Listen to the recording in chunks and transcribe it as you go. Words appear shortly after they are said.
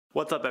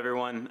What's up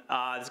everyone?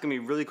 This is going to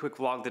be a really quick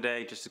vlog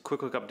today, just a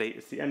quick update.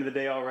 It's the end of the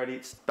day already,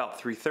 it's about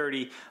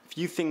 3:30. A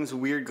few things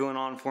weird going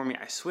on for me.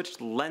 I switched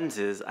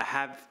lenses.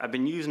 I've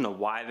been using a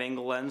wide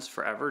angle lens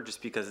forever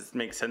just because it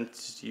makes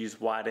sense to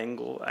use wide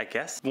angle, I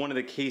guess. One of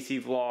the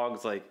Casey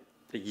vlogs like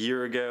a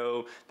year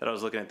ago that I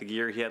was looking at the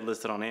gear he had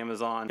listed on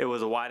Amazon. It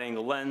was a wide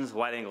angle lens,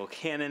 wide angle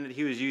Canon that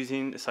he was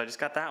using, so I just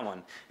got that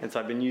one. And so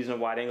I've been using a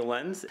wide angle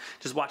lens.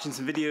 Just watching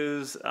some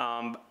videos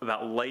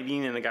about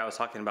lighting, and the guy was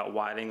talking about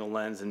wide angle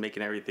lens and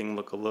making everything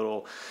look a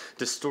little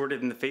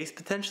distorted in the face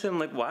potentially. I'm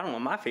like, well, I don't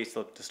want my face to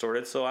look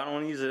distorted, so I don't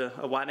want to use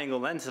a wide angle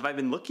lens. Have I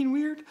been looking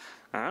weird?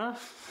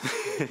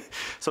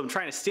 So I'm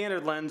trying a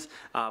standard lens,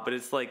 but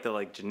it's like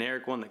the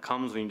generic one that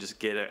comes when you just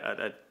get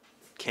a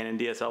Canon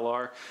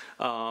DSLR.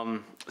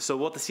 So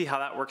we'll have to see how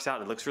that works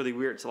out. It looks really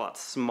weird. It's a lot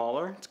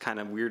smaller. It's kind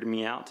of weirding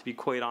me out, to be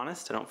quite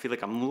honest. I don't feel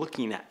like I'm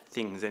looking at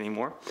things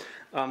anymore.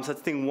 So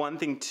that's thing one.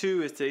 Thing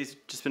two is today's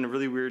just been a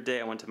really weird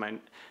day. I went to my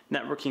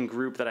networking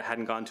group that I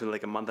hadn't gone to in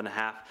like a month and a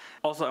half.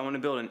 Also, I want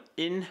to build an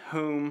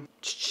in-home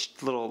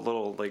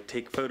little like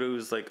take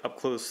photos, like up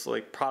close,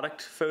 like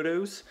product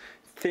photos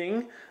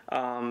thing. So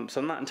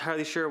I'm not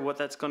entirely sure what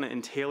that's going to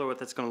entail or what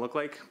that's going to look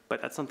like,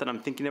 but that's something I'm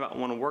thinking about and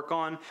want to work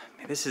on.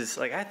 Man, this is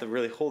like, I have to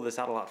really hold this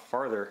out a lot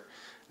farther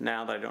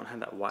now that I don't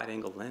have that wide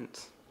angle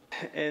lens.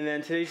 And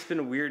then today's just been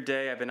a weird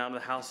day. I've been out of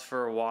the house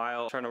for a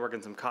while, trying to work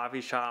in some coffee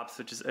shops,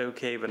 which is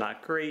okay, but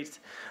not great.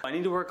 I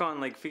need to work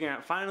on like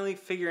finally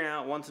figuring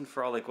out once and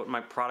for all like what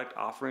my product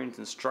offerings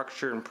and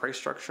structure and price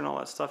structure and all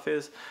that stuff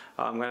is.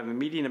 I'm gonna have a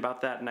meeting about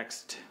that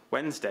next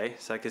Wednesday,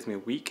 so that gives me a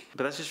week.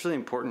 But that's just really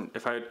important.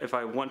 If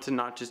I want to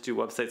not just do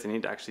websites, I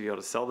need to actually be able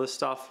to sell this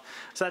stuff.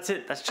 So that's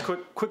it. That's just a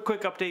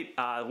quick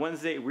update.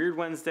 Wednesday, weird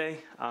Wednesday.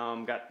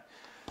 Got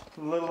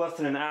a little less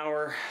than an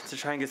hour to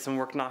try and get some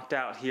work knocked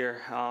out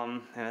here,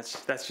 and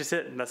that's just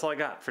it. That's all I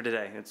got for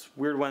today. It's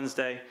Weird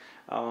Wednesday.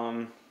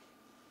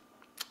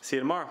 See you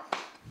tomorrow.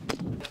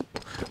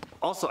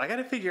 Also, I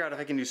gotta figure out if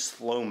I can do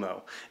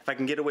slow-mo. If I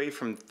can get away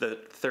from the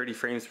 30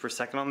 frames per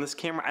second on this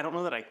camera. I don't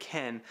know that I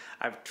can.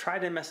 I've tried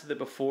to mess with it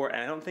before,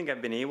 and I don't think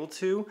I've been able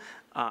to,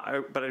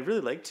 but I'd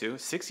really like to.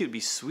 60 would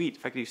be sweet.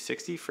 If I could do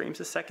 60 frames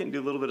a second,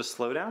 do a little bit of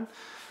slowdown.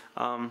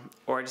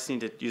 Or I just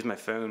need to use my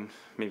phone,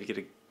 maybe get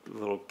a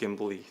little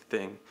gimbal-y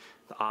thing.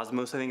 The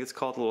Osmos, I think it's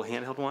called, the little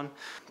handheld one.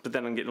 But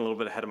then I'm getting a little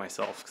bit ahead of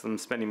myself because I'm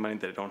spending money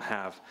that I don't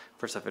have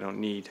for stuff I don't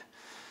need.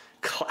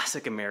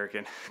 Classic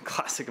American.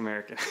 Classic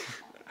American.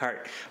 All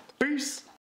right, peace.